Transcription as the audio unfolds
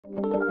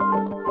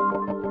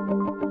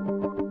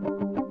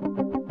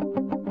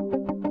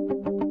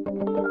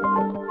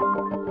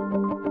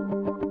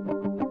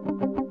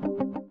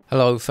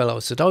Hello fellow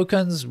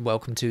Sudokans,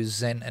 welcome to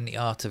Zen and the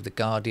Art of the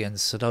Guardian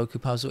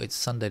Sudoku puzzle. It's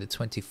Sunday the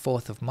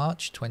 24th of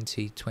March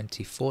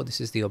 2024.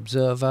 This is the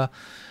Observer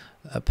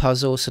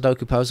puzzle,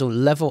 Sudoku puzzle,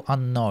 level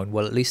unknown.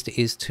 Well, at least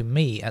it is to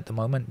me at the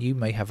moment. You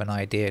may have an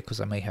idea because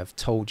I may have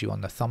told you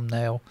on the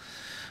thumbnail.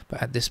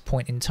 But at this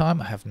point in time,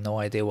 I have no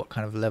idea what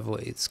kind of level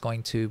it's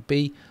going to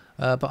be.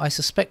 But I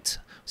suspect,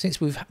 since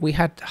we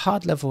had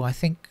hard level, I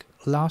think,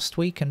 last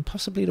week and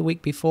possibly the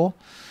week before.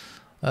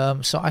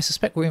 So I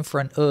suspect we're in for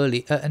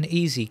an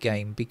easy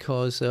game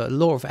because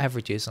law of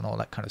averages and all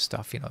that kind of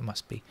stuff. You know, it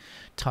must be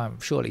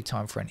surely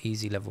time for an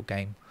easy level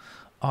game,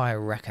 I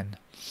reckon.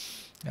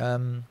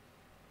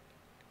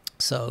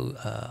 So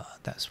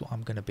that's what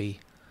I'm going to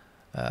be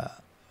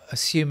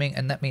assuming,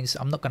 and that means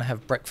I'm not going to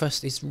have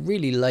breakfast. It's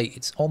really late.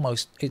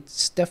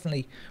 It's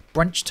definitely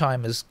brunch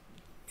time is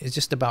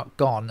just about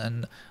gone,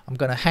 and I'm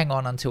going to hang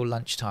on until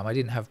lunchtime. I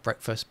didn't have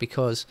breakfast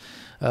because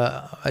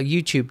a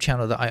YouTube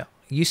channel that I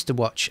used to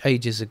watch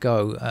ages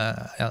ago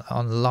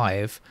on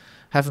live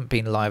hasn't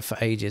been live for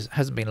ages,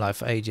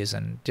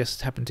 and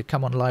just happened to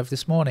come on live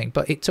this morning.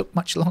 But it took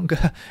much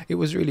longer. It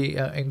was really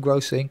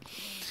engrossing,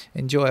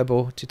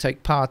 enjoyable to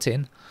take part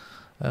in.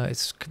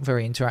 It's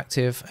very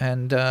interactive,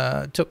 and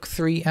took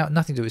 3 hours,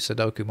 nothing to do with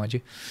Sudoku, mind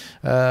you.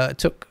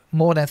 Took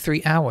more than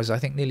 3 hours, I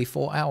think nearly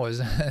 4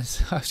 hours.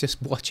 So I was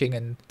just watching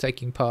and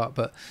taking part,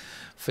 but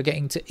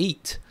forgetting to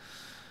eat.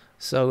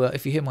 So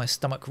if you hear my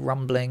stomach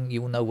rumbling,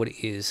 you will know what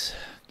it is.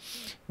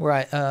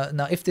 Right,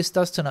 now if this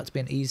does turn out to be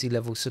an easy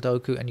level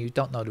Sudoku and you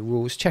don't know the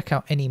rules, check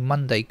out any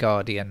Monday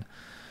Guardian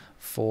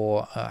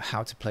for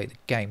how to play the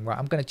game. Right,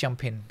 I'm going to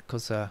jump in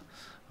because I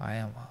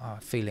have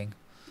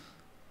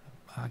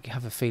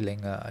a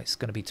feeling it's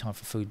going to be time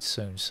for food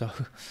soon. So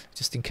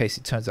just in case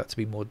it turns out to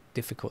be more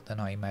difficult than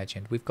I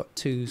imagined. We've got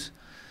 2s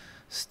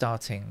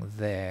starting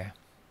there.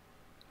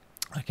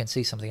 I can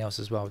see something else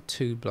as well.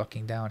 2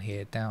 blocking down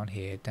here, down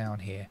here, down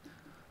here,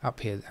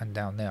 up here and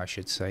down there I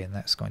should say, and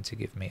that's going to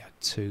give me a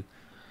 2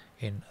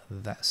 in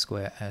that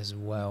square as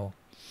well.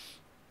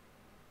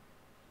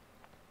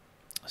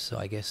 So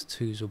I guess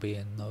 2s will be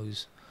in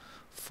those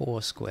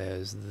 4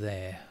 squares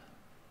there.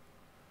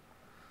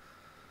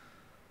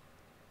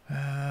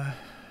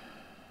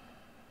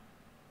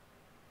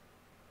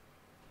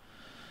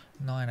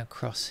 9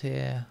 across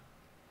here,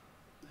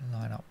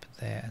 9 up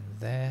there and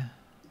there.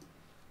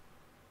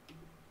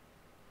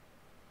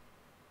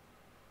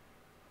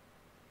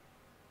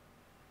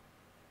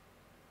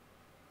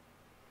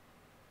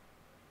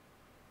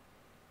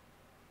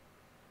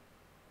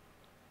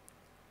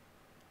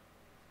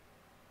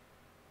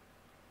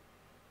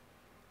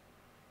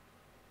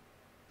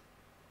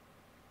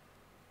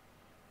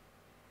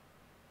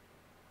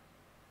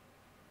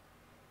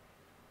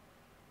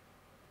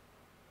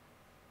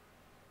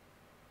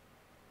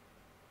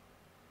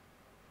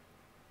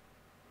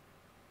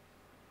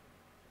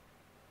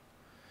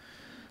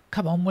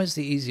 Come on, where's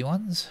the easy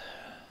ones?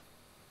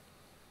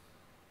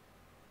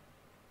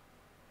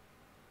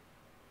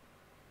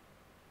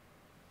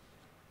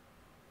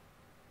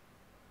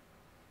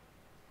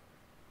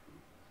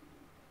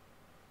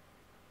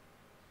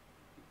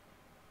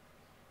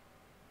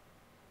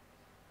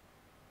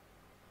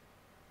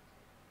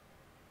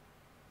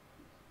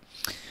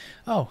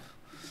 Oh,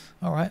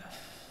 all right.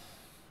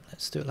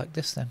 Let's do it like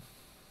this then.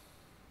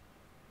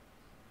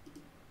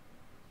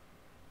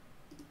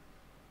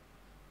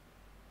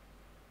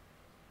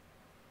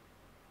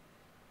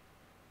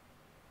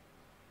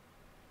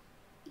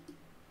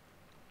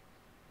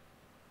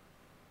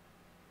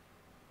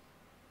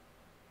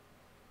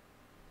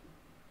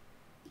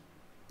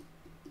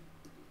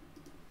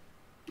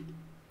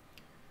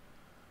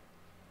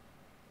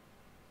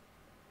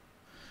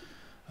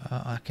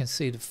 I can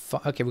see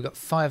okay, we've got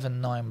 5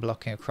 and 9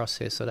 blocking across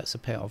here, so that's a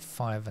pair of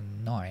 5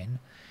 and 9.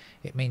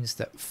 It means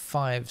that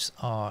 5s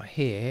are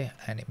here,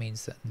 and it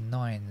means that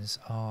 9s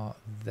are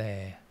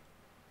there.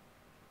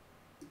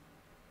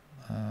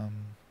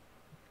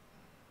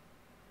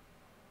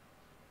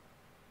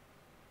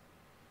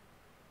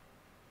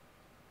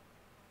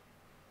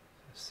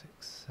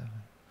 6,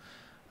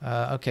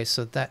 7. Okay,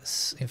 so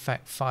that's in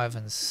fact 5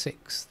 and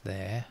 6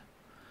 there.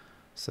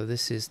 So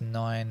this is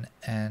 9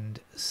 and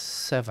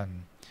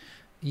 7.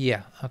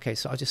 Yeah, okay,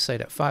 so I'll just say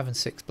that 5 and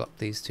 6 block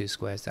these 2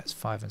 squares. That's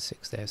 5 and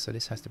 6 there. So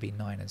this has to be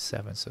 9 and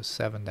 7. So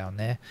 7 down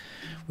there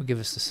will give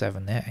us the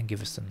 7 there and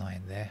give us the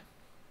 9 there.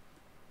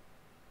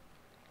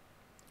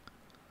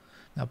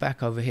 Now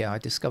back over here, I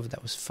discovered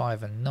that was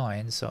 5 and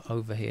 9. So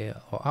over here,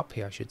 or up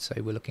here I should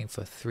say, we're looking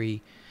for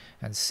 3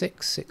 and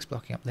 6. 6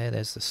 blocking up there.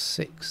 There's the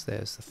 6.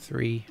 There's the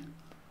 3.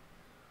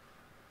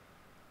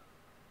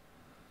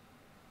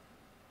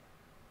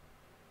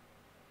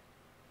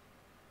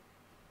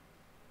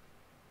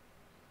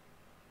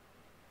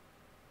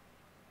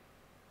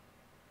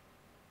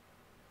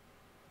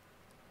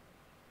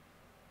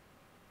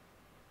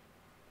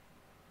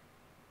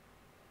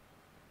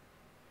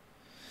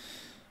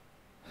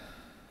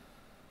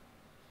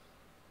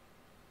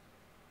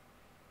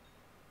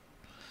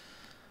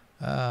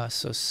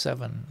 So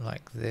 7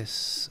 like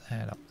this,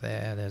 and up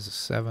there there's a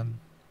 7.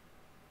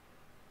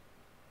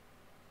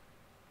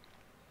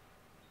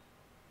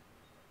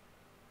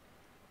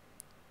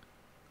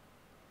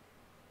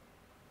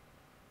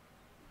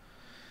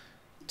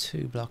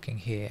 2 blocking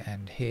here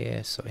and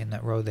here, so in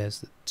that row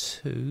there's the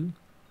 2.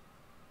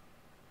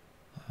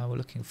 We're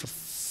looking for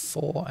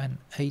 4 and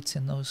 8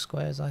 in those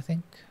squares, I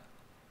think.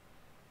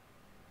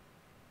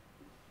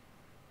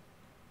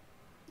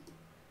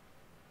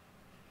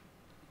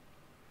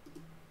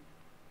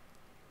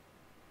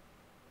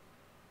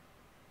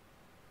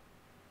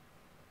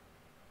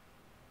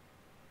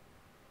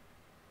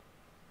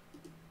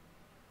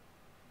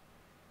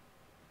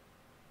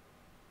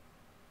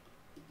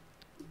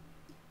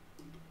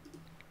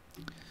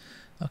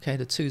 Okay,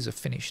 the 2s are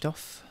finished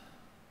off.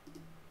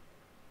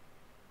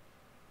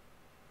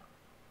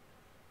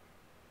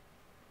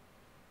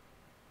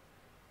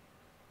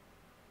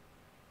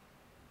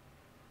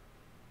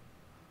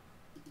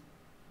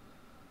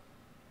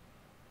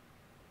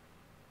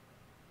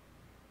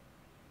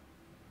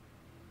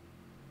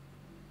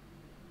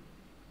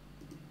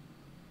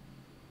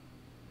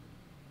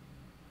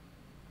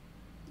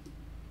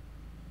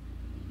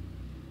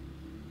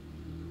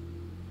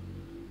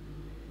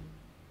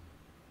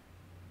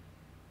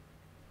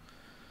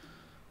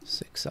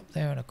 Six up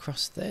there and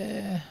across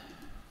there.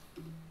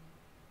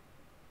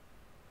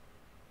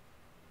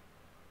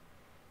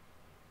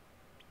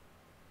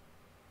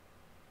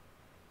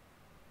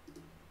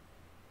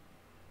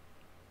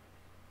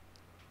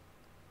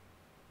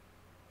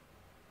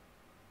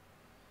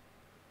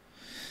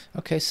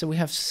 Okay, so we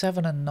have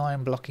 7 and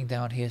 9 blocking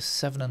down here,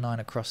 7 and 9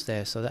 across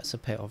there, so that's a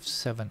pair of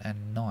 7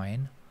 and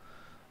 9.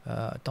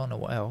 I don't know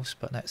what else,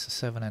 but that's a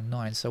 7 and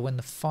 9. So when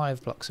the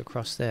 5 blocks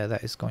across there,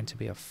 that is going to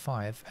be a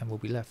 5, and we'll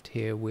be left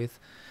here with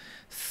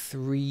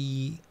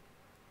 3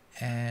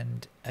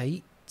 and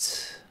 8.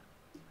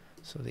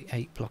 So the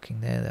 8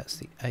 blocking there, that's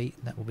the 8,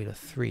 and that will be the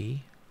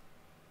 3.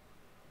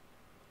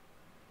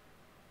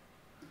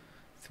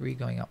 3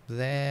 going up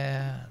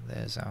there,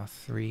 there's our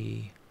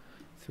 3.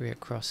 3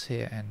 across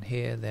here and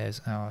here, there's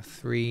our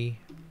 3.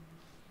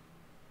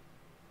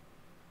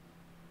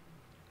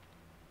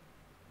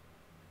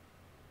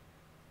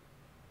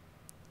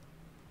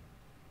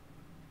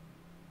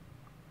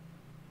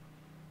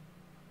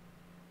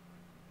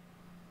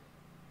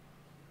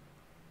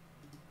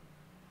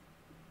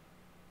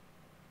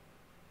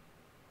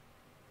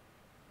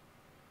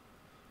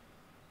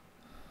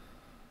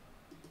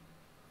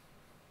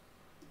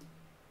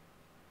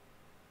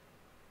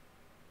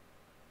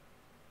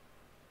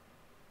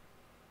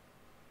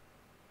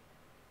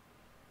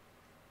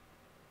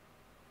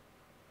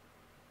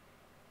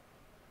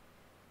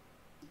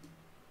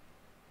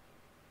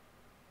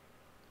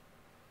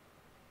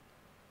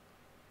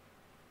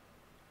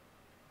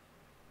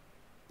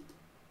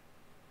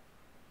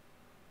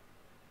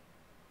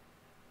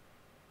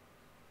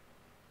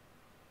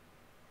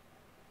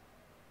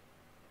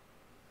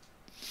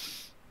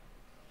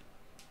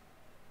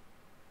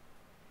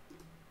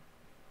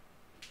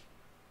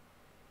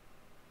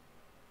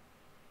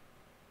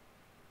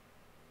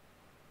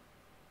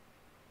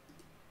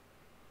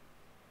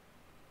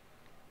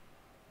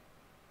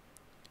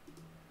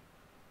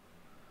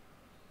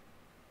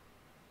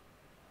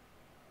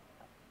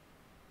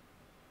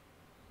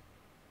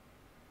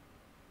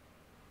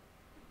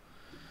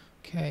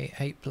 Okay,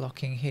 8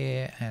 blocking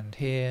here and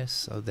here,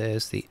 so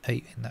there's the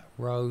 8 in that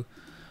row.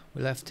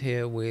 We're left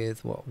here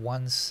with, what,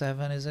 1,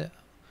 7 is it?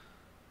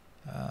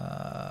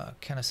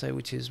 Can I say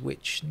which is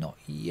which? Not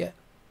yet.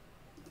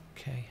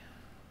 Okay.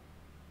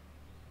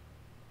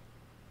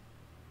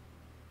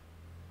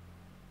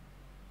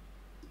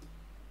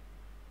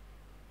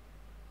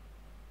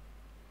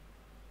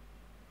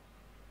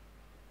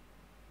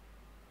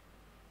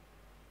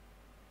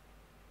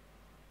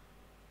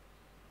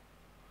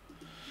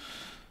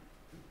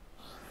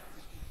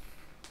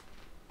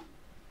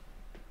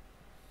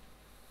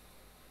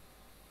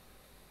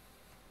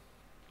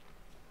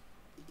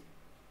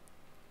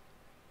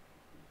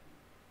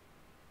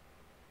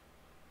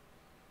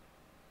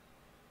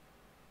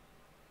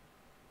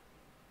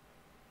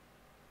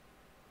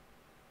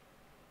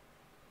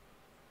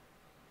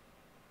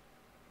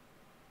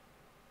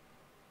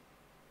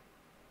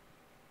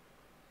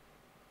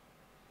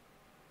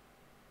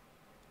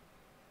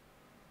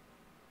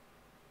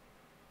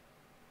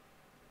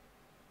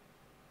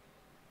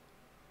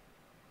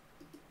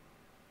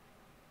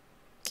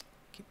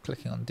 Keep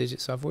clicking on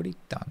digits I've already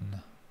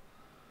done.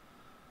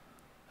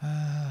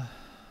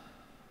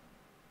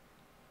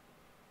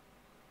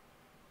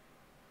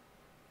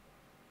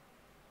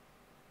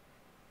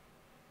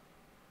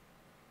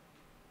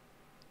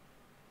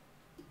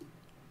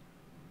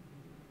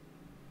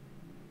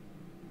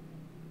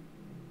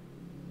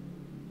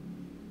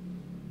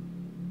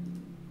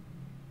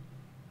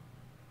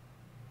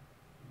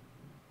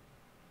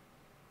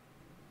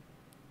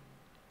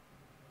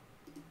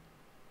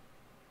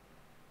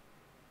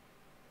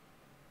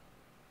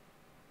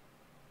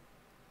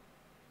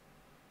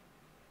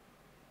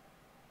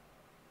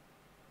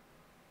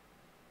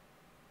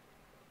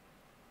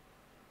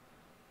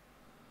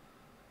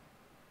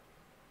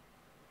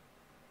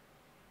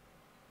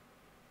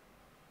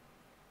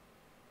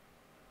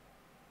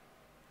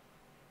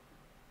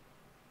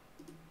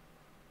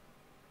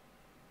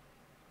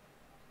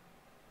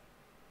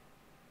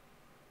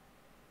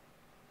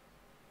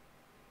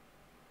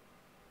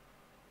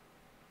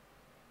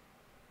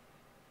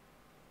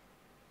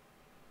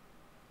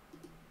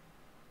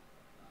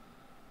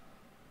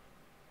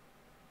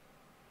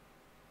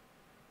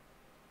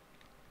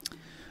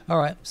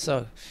 Alright,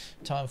 so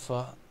time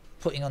for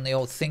putting on the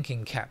old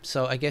thinking cap.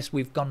 So I guess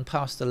we've gone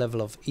past the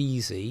level of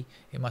easy.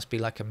 It must be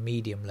like a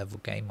medium level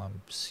game,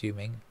 I'm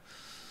assuming,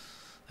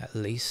 at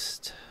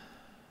least.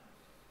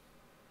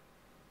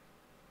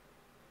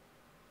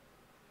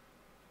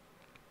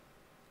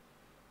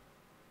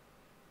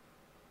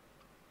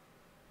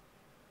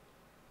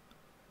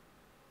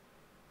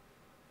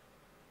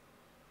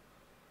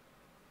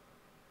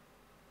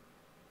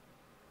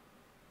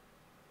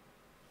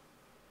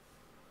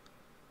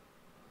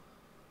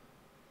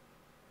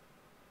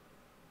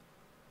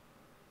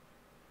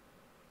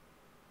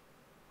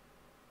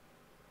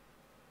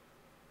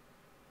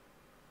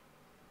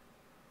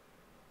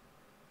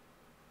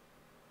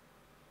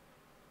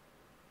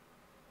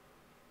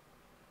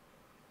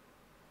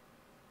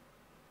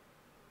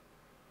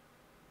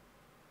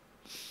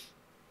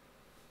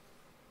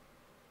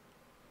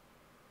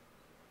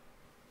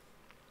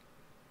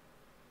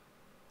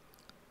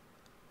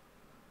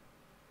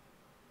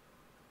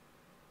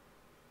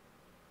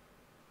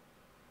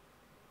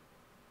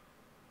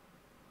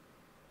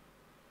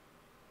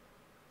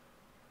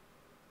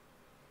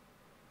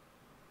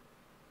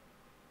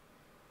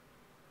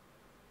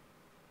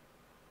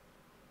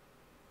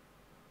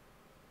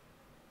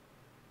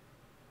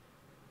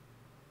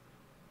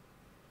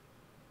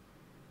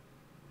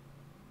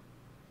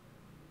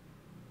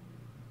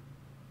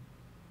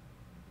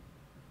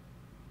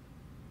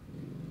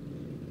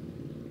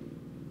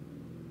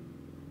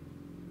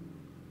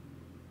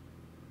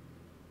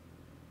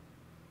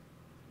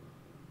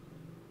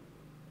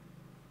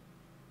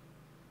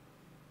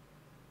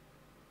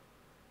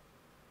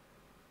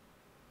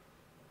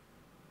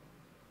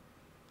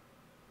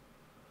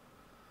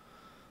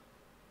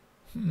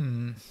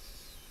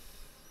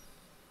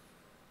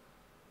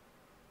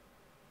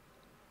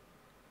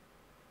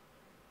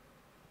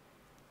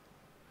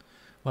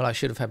 Well, I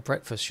should have had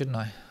breakfast, shouldn't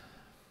I?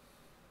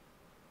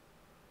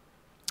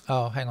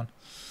 Oh, hang on.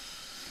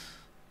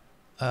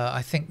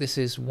 I think this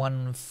is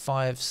 1,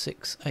 5,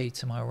 6,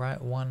 8. Am I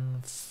right?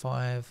 1,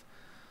 5,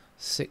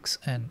 6,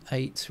 and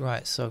 8.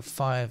 Right, so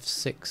 5,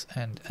 6,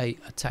 and 8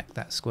 attack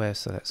that square,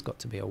 so that's got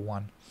to be a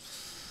 1.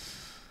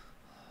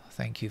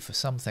 Thank you for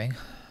something.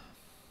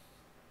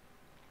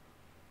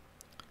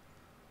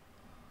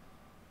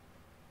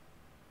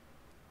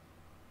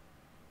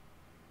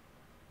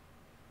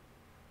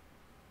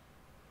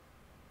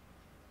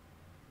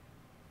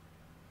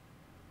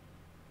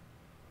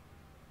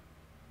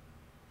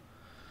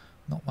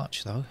 Not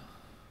much though.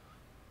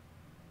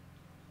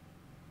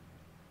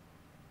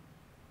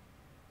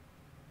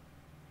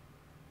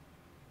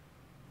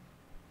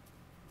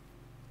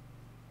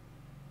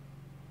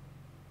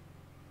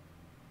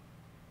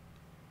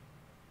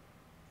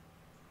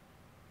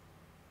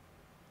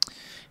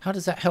 How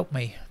does that help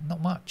me?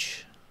 Not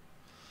much.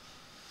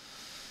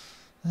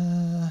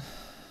 Oh,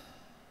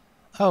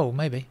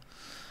 maybe.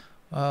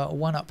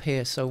 1 up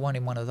here, so 1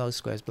 in one of those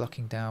squares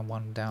blocking down,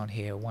 1 down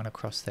here, 1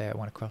 across there,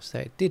 1 across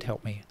there. It did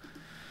help me.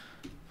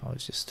 I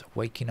was just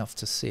awake enough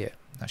to see it.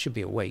 I should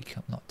be awake,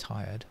 I'm not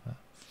tired.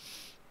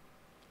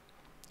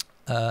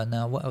 But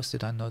now, what else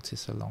did I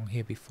notice along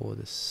here before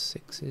the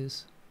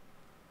 6s?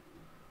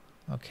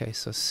 Okay,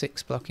 so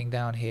 6 blocking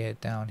down here,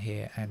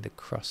 and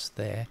across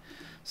there.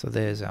 So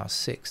there's our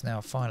 6. Now,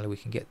 finally, we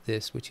can get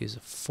this, which is a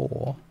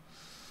 4.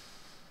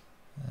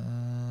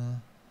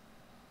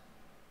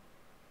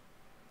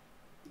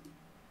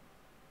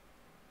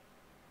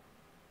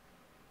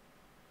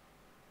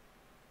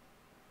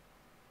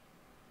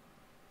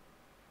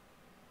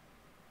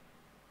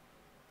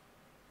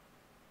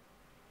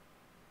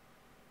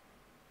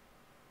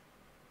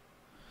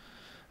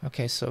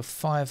 Okay, so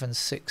 5 and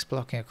 6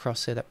 blocking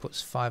across here, that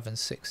puts 5 and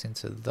 6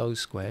 into those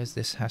squares.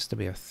 This has to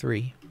be a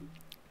 3.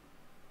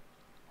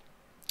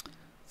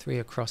 3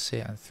 across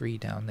here and 3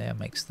 down there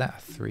makes that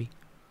a 3.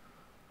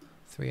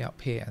 3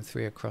 up here and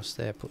 3 across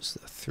there puts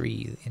the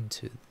 3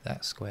 into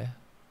that square.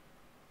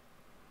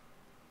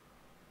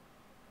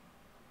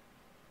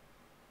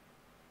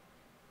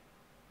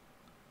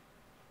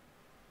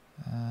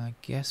 I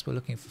guess we're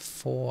looking for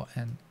 4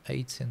 and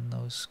 8 in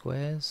those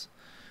squares,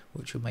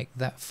 which would make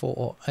that 4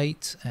 or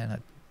 8, and I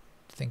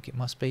think it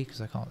must be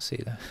because I can't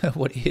see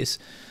what it is,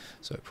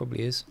 so it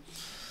probably is.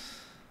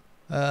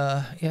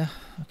 Yeah,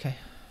 okay.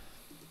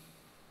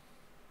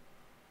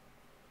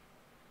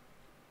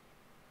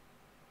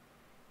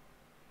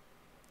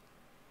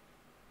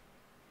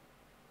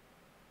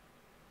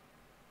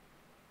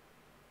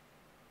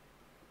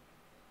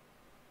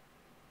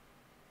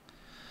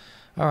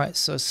 Alright,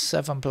 so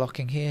 7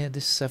 blocking here,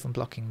 this 7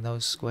 blocking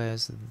those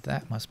squares,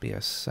 that must be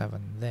a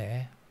 7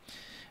 there.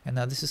 And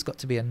now this has got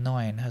to be a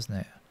 9, hasn't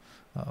it?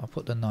 I'll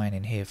put the 9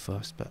 in here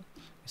first, but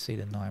you see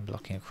the 9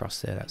 blocking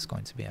across there, that's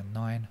going to be a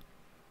 9.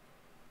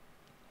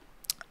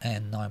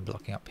 And 9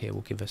 blocking up here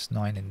will give us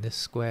 9 in this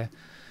square.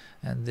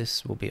 And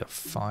this will be a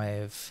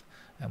 5,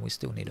 and we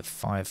still need a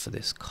 5 for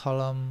this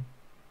column.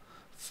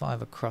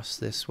 5 across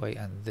this way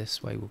and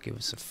this way will give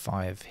us a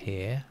 5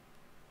 here.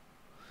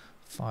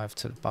 5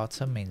 to the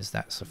bottom means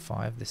that's a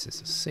 5, this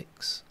is a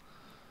 6.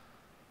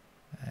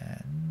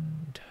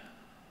 And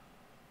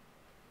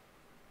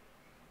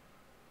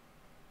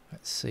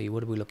Let's see,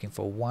 what are we looking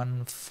for?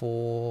 1,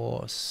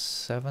 4,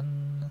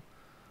 7.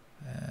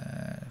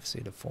 Let's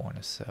see, the 4 and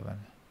a 7.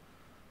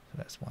 So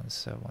that's 1,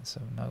 7, 1,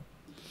 7. Nope.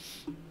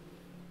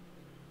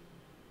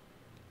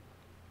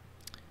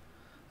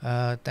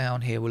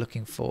 Down here we're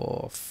looking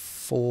for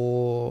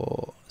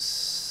 4,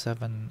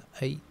 7,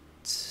 8,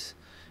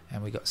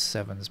 and we got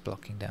 7s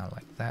blocking down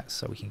like that,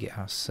 so we can get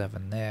our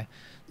 7 there.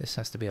 This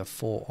has to be a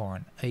 4 or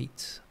an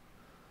 8,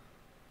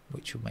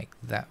 which will make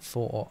that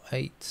 4 or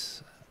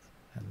 8,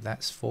 and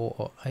that's 4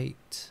 or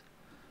 8.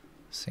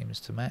 Seems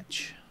to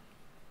match.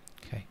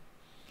 Okay.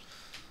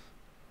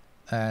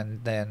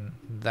 And then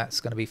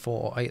that's going to be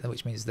 4 or 8,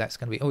 which means that's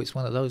going to be, oh, it's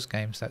one of those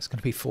games, that's going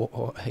to be 4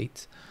 or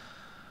 8.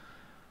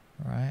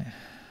 Right.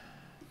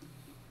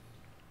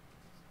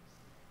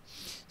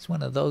 It's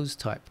one of those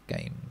type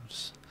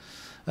games.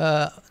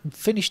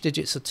 Finish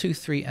digits are 2,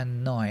 3,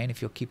 and 9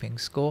 if you're keeping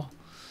score.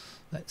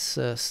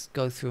 Let's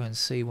go through and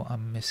see what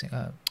I'm missing.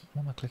 What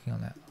am I clicking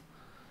on that?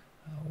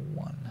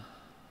 1.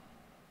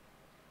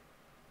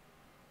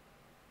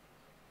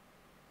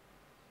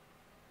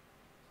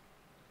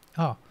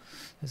 Oh,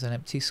 there's an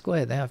empty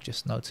square there, I've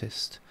just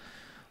noticed.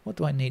 What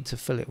do I need to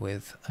fill it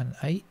with? An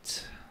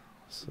 8.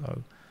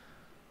 So,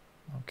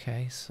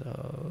 okay,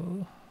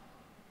 so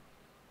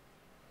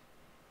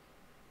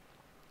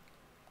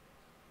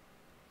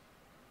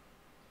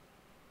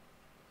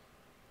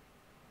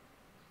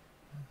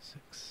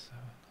 6,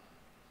 7.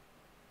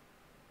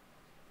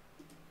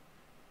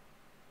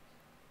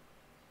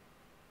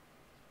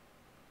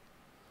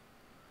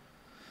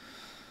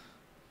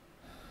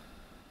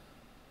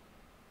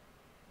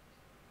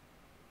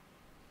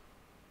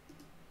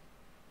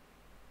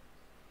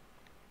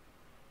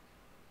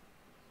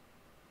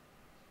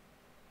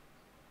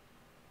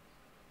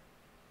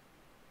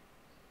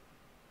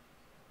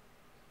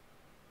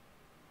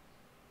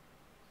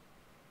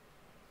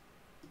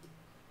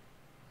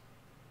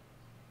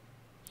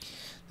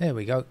 There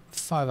we go,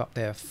 5 up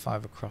there,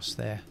 5 across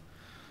there.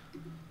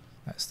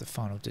 That's the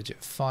final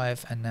digit,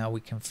 5, and now we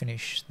can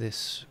finish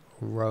this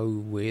row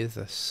with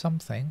a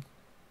something.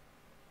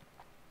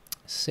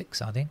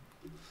 6, I think.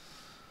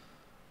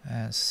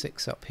 And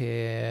 6 up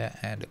here,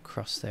 and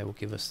across there will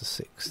give us the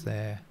 6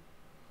 there.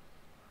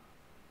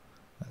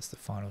 That's the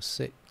final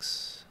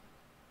 6.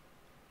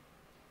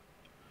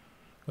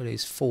 Well,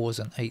 these 4s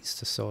and 8s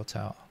to sort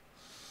out.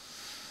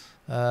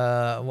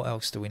 What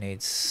else do we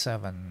need?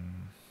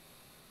 7.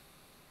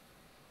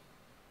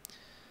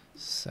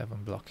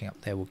 7 blocking up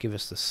there will give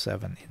us the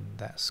 7 in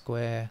that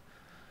square,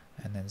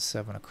 and then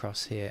 7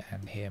 across here,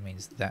 and here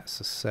means that's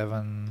a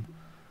 7,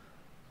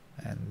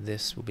 and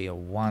this will be a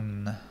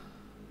 1,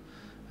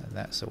 and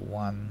that's a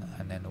 1,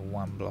 and then a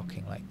 1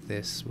 blocking like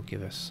this will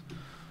give us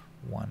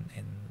 1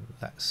 in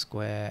that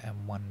square,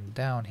 and 1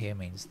 down here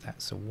means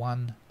that's a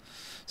 1.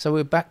 So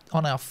we're back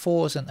on our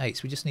 4s and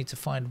 8s. We just need to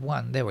find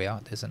 1. There we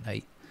are, there's an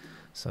 8.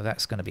 So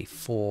that's going to be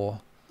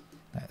 4,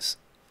 that's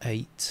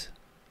 8,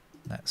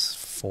 that's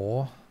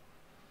 4.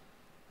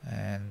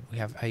 And we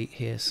have 8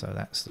 here, so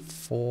that's the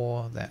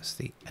 4, that's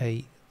the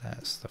 8,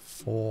 that's the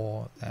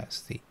 4, that's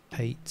the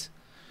 8.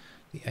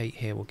 The 8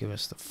 here will give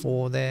us the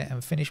 4 there,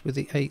 and finish with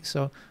the 8.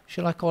 So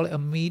shall I call it a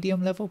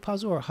medium level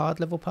puzzle or a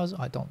hard level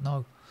puzzle? I don't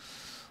know.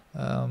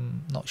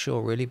 Not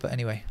sure really, but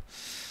anyway.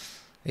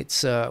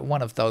 It's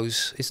one of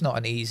those. It's not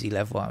an easy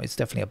level. It's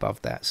definitely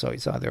above that, so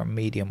it's either a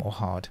medium or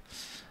hard.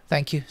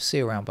 Thank you. See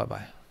you around.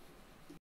 Bye-bye.